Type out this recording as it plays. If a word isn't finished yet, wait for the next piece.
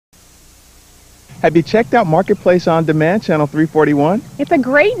Have you checked out Marketplace On Demand, Channel 341? It's a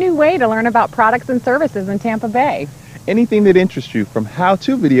great new way to learn about products and services in Tampa Bay. Anything that interests you, from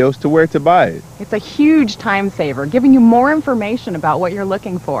how-to videos to where to buy it. It's a huge time saver, giving you more information about what you're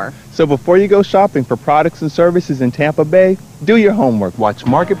looking for. So before you go shopping for products and services in Tampa Bay, do your homework. Watch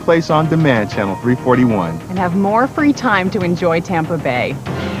Marketplace On Demand, Channel 341. And have more free time to enjoy Tampa Bay.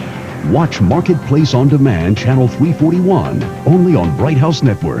 Watch Marketplace On Demand, Channel 341, only on Bright House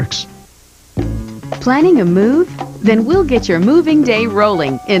Networks. Planning a move? Then we'll get your moving day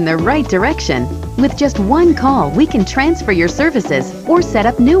rolling in the right direction. With just one call, we can transfer your services or set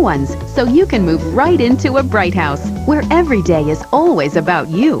up new ones so you can move right into a Bright House, where every day is always about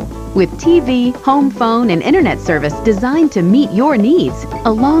you. With TV, home phone, and internet service designed to meet your needs,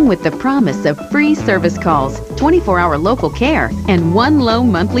 along with the promise of free service calls, 24-hour local care, and one low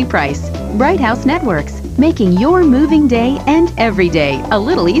monthly price. Bright House Networks, making your moving day and every day a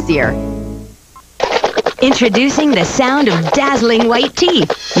little easier. Introducing the sound of dazzling white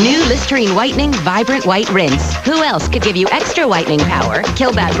teeth. New Listerine Whitening Vibrant White Rinse. Who else could give you extra whitening power,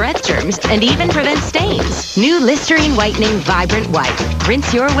 kill bad breath germs, and even prevent stains? New Listerine Whitening Vibrant White.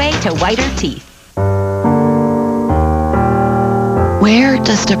 Rinse your way to whiter teeth. Where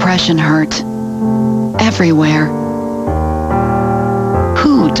does depression hurt? Everywhere.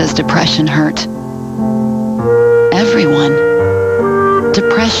 Who does depression hurt? Everyone.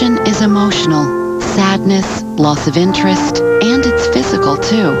 Depression is emotional. Sadness, loss of interest, and it's physical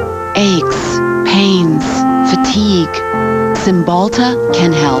too. Aches, pains, fatigue. Cymbalta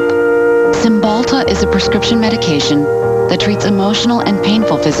can help. Cymbalta is a prescription medication that treats emotional and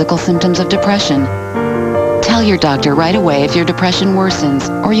painful physical symptoms of depression. Tell your doctor right away if your depression worsens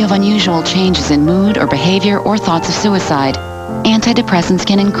or you have unusual changes in mood or behavior or thoughts of suicide. Antidepressants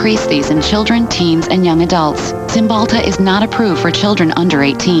can increase these in children, teens, and young adults. Cymbalta is not approved for children under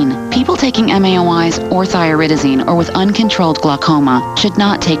 18. People taking MAOIs or thiouridazine or with uncontrolled glaucoma should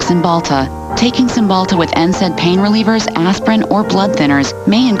not take Cymbalta. Taking Cymbalta with NSAID pain relievers, aspirin, or blood thinners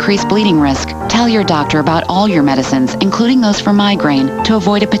may increase bleeding risk. Tell your doctor about all your medicines, including those for migraine, to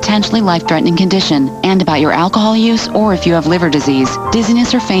avoid a potentially life-threatening condition, and about your alcohol use or if you have liver disease.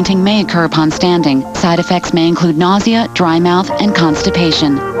 Dizziness or fainting may occur upon standing. Side effects may include nausea, dry mouth, and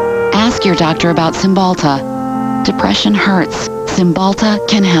constipation. Ask your doctor about Cymbalta. Depression hurts. Cymbalta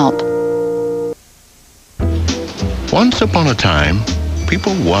can help. Once upon a time,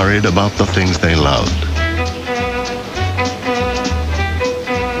 people worried about the things they loved.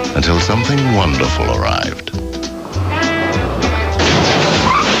 Until something wonderful arrived.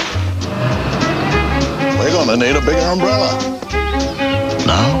 We're gonna need a bigger umbrella.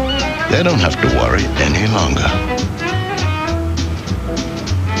 Now, they don't have to worry any longer.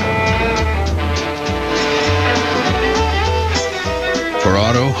 For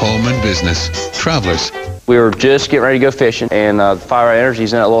auto, home, and business, Travelers. We were just getting ready to go fishing, and the 5-Hour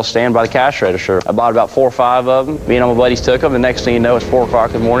Energy's in that little stand by the cash register. I bought about 4 or 5 of them. Me and my buddies took them. The next thing you know, it's 4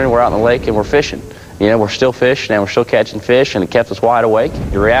 o'clock in the morning. We're out in the lake and we're fishing. You know, we're still fishing and we're still catching fish, and it kept us wide awake.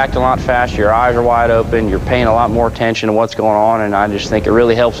 You're reacting a lot faster. Your eyes are wide open. You're paying a lot more attention to what's going on, and I just think it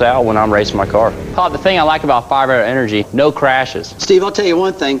really helps out when I'm racing my car. The thing I like about 5-Hour Energy, no crashes. Steve, I'll tell you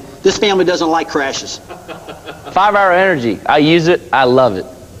one thing. This family doesn't like crashes. 5-Hour Energy, I use it. I love it.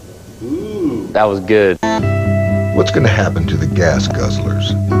 Ooh. That was good. What's going to happen to the gas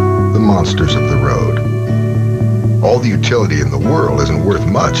guzzlers, the monsters of the road? All the utility in the world isn't worth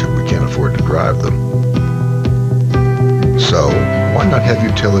much if we can't afford to drive them. So, why not have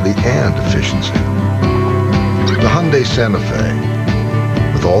utility and efficiency? The Hyundai Santa Fe,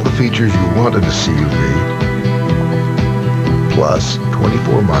 with all the features you want in a CUV, plus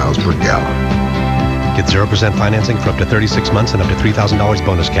 24 miles per gallon. Get 0% financing for up to 36 months and up to $3,000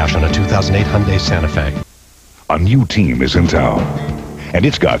 bonus cash on a 2008 Hyundai Santa Fe. A new team is in town, and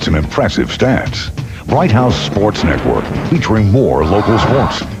it's got some impressive stats. Bright House Sports Network, featuring more local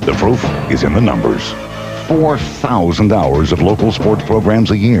sports. The proof is in the numbers. 4,000 hours of local sports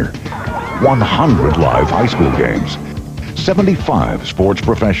programs a year. 100 live high school games. 75 sports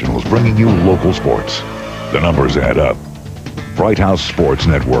professionals bringing you local sports. The numbers add up. Bright House Sports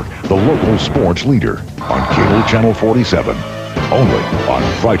Network, the local sports leader, on Cable Channel 47. Only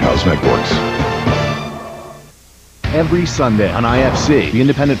on Bright House Networks. Every Sunday on IFC, the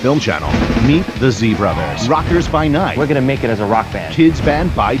independent film channel, meet the Z Brothers. Rockers by night. We're going to make it as a rock band. Kids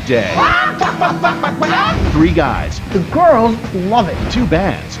band by day. 3 guys. The girls love it. 2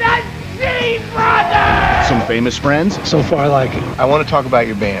 bands. The Z Brothers! Some famous friends. So far I like it. I want to talk about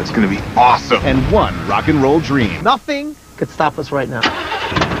your band. It's going to be awesome. And 1 rock and roll dream. Nothing could stop us right now.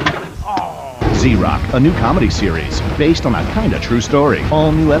 Z-Rock, a new comedy series based on a kinda true story.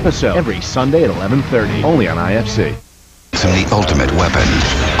 All new episode every Sunday at 11:30, only on IFC. It's the ultimate weapon.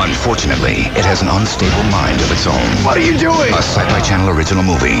 Unfortunately, it has an unstable mind of its own. What are you doing? A Sci-Fi Channel original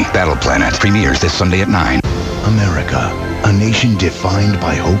movie, Battle Planet, premieres this Sunday at 9. America, a nation defined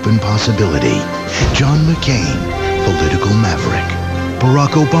by hope and possibility. John McCain, political maverick.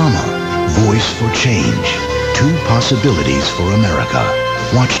 Barack Obama, voice for change. Two possibilities for America.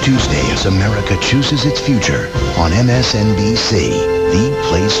 Watch Tuesday as America chooses its future on MSNBC, the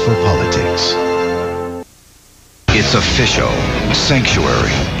place for politics. It's official.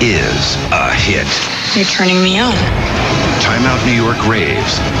 Sanctuary is a hit. You're turning me on. Time Out New York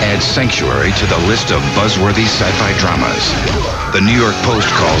raves. Add Sanctuary to the list of buzzworthy sci-fi dramas. The New York Post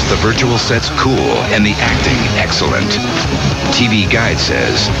calls the virtual sets cool and the acting excellent. TV Guide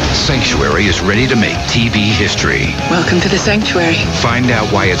says Sanctuary is ready to make TV history. Welcome to the Sanctuary. Find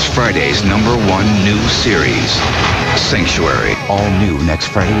out why it's Friday's #1 new series. Sanctuary. All new next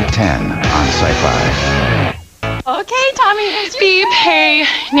Friday at 10 on Sci-Fi. Okay, Tommy. Beep. Hey,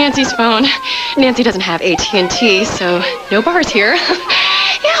 Nancy's phone. Nancy doesn't have AT&T, so no bars here.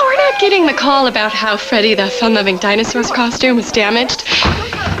 Yeah, we're not getting the call about how Freddy the fun-loving dinosaur's costume was damaged.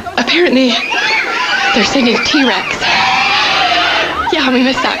 Apparently, they're sending T-Rex. Yeah, we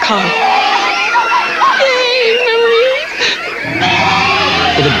missed that call. Yay, memories.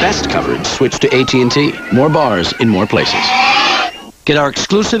 For the best coverage, switch to AT&T. More bars in more places. Get our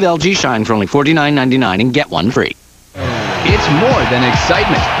exclusive LG Shine for only $49.99 and get one free. It's more than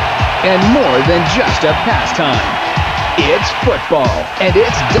excitement and more than just a pastime. It's football, and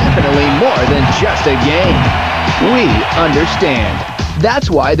it's definitely more than just a game. We understand. That's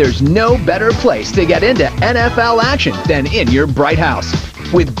why there's no better place to get into NFL action than in your Bright House.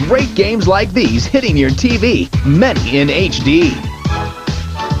 With great games like these hitting your TV, many in HD.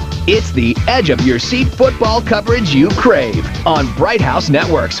 It's the edge of your seat football coverage you crave on Bright House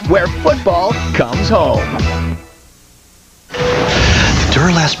Networks, where football comes home. The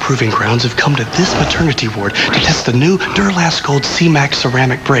Duralast Proving Grounds have come to this maternity ward to test the new Duralast Gold C-Max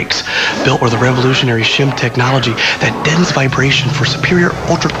ceramic brakes, built with a revolutionary shim technology that deadens vibration for superior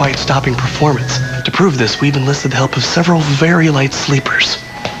ultra-quiet stopping performance. To prove this, we've enlisted the help of several very light sleepers.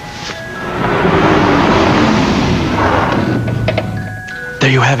 There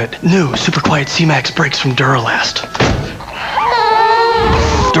you have it. New super quiet C-Max brakes from Duralast.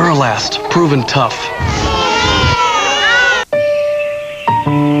 Duralast, proven tough.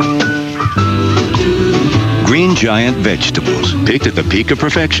 Green Giant vegetables, picked at the peak of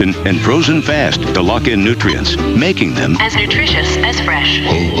perfection and frozen fast to lock in nutrients, making them as nutritious as fresh.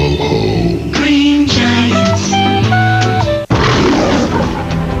 Ho, ho, ho. Green Giants.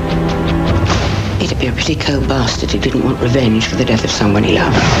 He'd be a pretty cold bastard who didn't want revenge for the death of someone he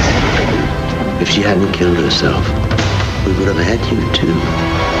loved. If she hadn't killed herself, we would have had you too.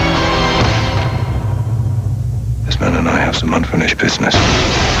 This man and I have some unfinished business.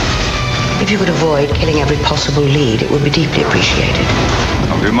 If you could avoid killing every possible lead, it would be deeply appreciated.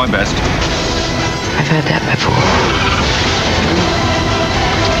 I'll do my best. I've heard that before.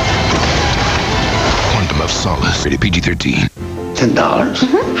 Quantum of Solace, rated PG-13.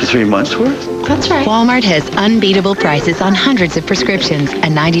 $10 for 3 months' worth? That's right. Walmart has unbeatable prices on hundreds of prescriptions. A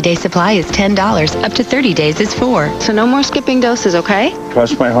 90-day supply is $10. Up to 30 days is $4. So no more skipping doses, okay?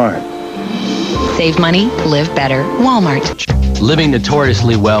 Cross my heart. Save money, live better. Walmart. Living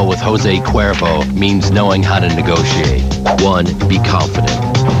notoriously well with Jose Cuervo means knowing how to negotiate. 1, be confident.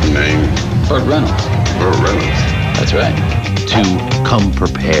 Name? Burt Reynolds. Burt Reynolds. That's right. 2, come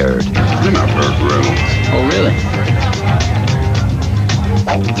prepared. You're not Burt Reynolds. Oh, really?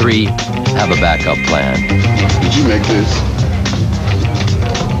 3, have a backup plan. Did you make this?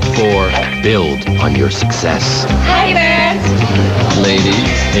 4, build on your success. Hi there.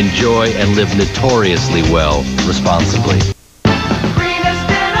 Ladies, enjoy and live notoriously well, responsibly.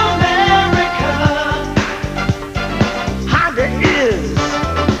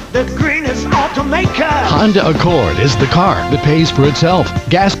 Honda Accord is the car that pays for itself.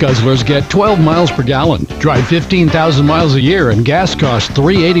 Gas guzzlers get 12 miles per gallon. Drive 15,000 miles a year and gas costs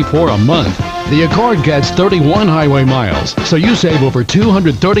 $384 a month. The Accord gets 31 highway miles, so you save over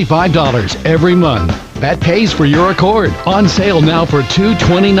 $235 every month. That pays for your Accord. On sale now for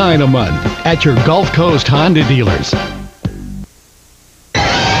 $229 a month at your Gulf Coast Honda dealers.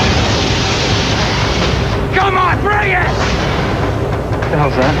 Come on, bring it! What the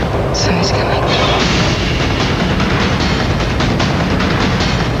hell's that? Someone's coming.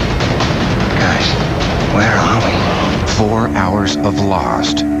 Guys, where are we? 4 hours of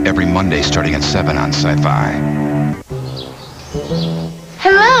Lost. Every Monday starting at 7 on Sci-Fi.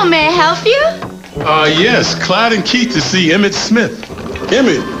 Hello, may I help you? Yes, Clyde and Keith to see Emmett Smith.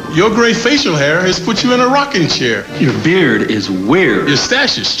 Emmett, your gray facial hair has put you in a rocking chair. Your beard is weird. Your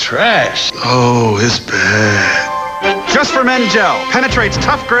stash is trash. Oh, it's bad. Just for Men Gel penetrates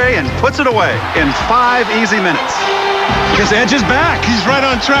tough gray and puts it away in 5 easy minutes. His edge is back. He's right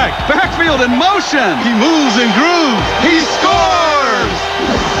on track. Backfield in motion. He moves and grooves. He scores!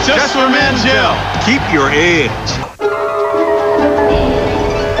 Just for Men Gel. Keep your edge.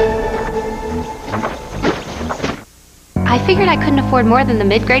 I figured I couldn't afford more than the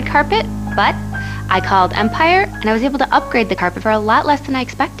mid-grade carpet, but I called Empire and I was able to upgrade the carpet for a lot less than I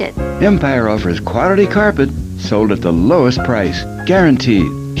expected. Empire offers quality carpet sold at the lowest price,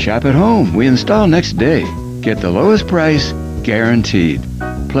 guaranteed. Shop at home. We install next day. Get the lowest price, guaranteed.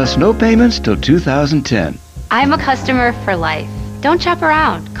 Plus no payments till 2010. I'm a customer for life. Don't shop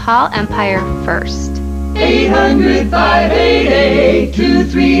around. Call Empire first.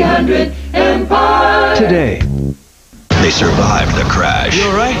 800-588-2300 Empire. Today. They survived the crash. You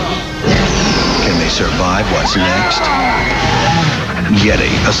all right? Can they survive what's next?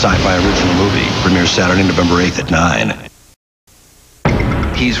 Yeti, a sci-fi original movie, premieres Saturday, November 8th at 9.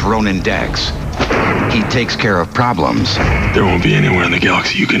 He's Ronan Dex. He takes care of problems. There won't be anywhere in the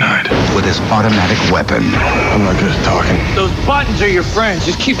galaxy you can hide. With his automatic weapon. I'm not good at talking. Those buttons are your friends.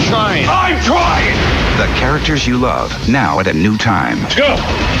 Just keep trying. I'm trying! The characters you love, now at a new time. Go!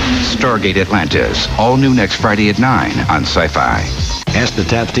 Stargate Atlantis, all new next Friday at 9 on Sci-Fi. Ask the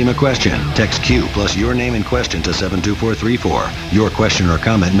TAPS team a question. Text Q plus your name and question to 72434. Your question or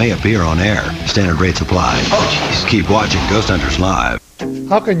comment may appear on air. Standard rates apply. Oh, jeez. Keep watching Ghost Hunters Live.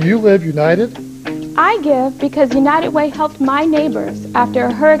 How can you live united? I give because United Way helped my neighbors after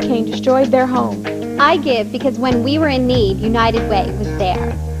a hurricane destroyed their home. I give because when we were in need, United Way was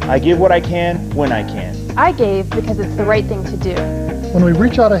there. I give what I can when I can. I gave because it's the right thing to do. When we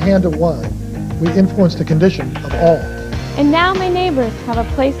reach out a hand to one, we influence the condition of all. And now my neighbors have a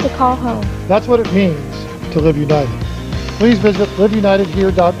place to call home. That's what it means to live united. Please visit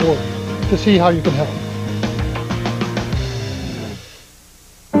liveunitedhere.org to see how you can help.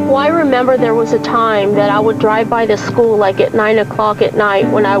 Well, I remember there was a time that I would drive by the school like at 9 o'clock at night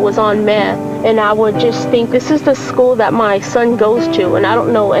when I was on meth, and I would just think, this is the school that my son goes to, and I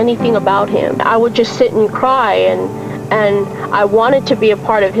don't know anything about him. I would just sit and cry, and I wanted to be a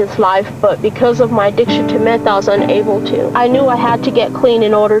part of his life, but because of my addiction to meth, I was unable to. I knew I had to get clean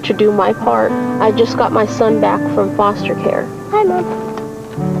in order to do my part. I just got my son back from foster care. Hi, Mom.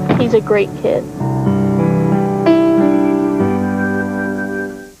 He's a great kid.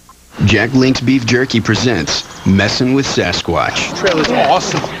 Jack Link's Beef Jerky presents Messin' with Sasquatch. Trailer's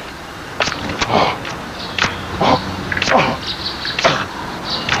awesome.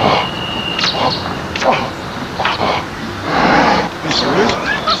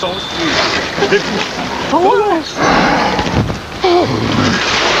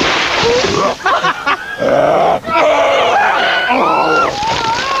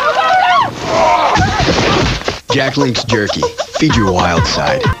 Jack Link's Jerky. Feed your wild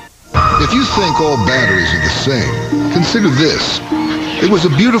side. If you think all batteries are the same, consider this. It was a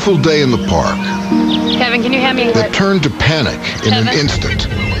beautiful day in the park Kevin, can you hand me that turned to panic in an instant.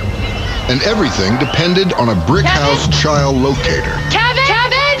 And everything depended on a brick house child locator. Kevin!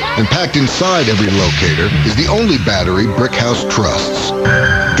 Kevin! And packed inside every locator is the only battery Brick House trusts,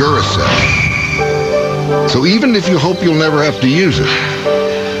 Duracell. So even if you hope you'll never have to use it,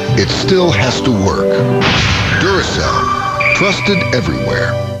 it still has to work. Duracell, trusted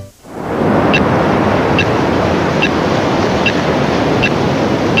everywhere.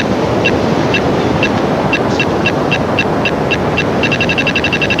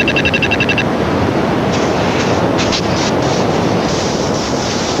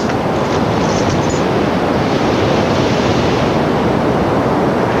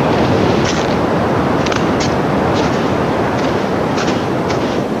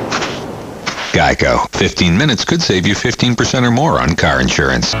 Geico. 15 minutes could save you 15% or more on car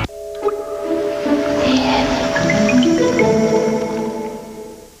insurance.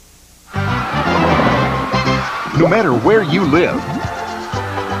 No matter where you live,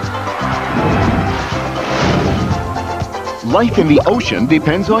 life in the ocean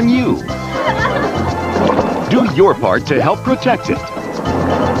depends on you. Do your part to help protect it.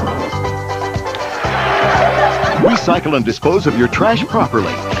 Recycle and dispose of your trash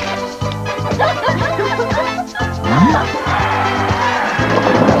properly.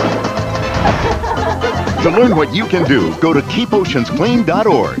 To learn what you can do, go to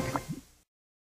keepoceansclean.org.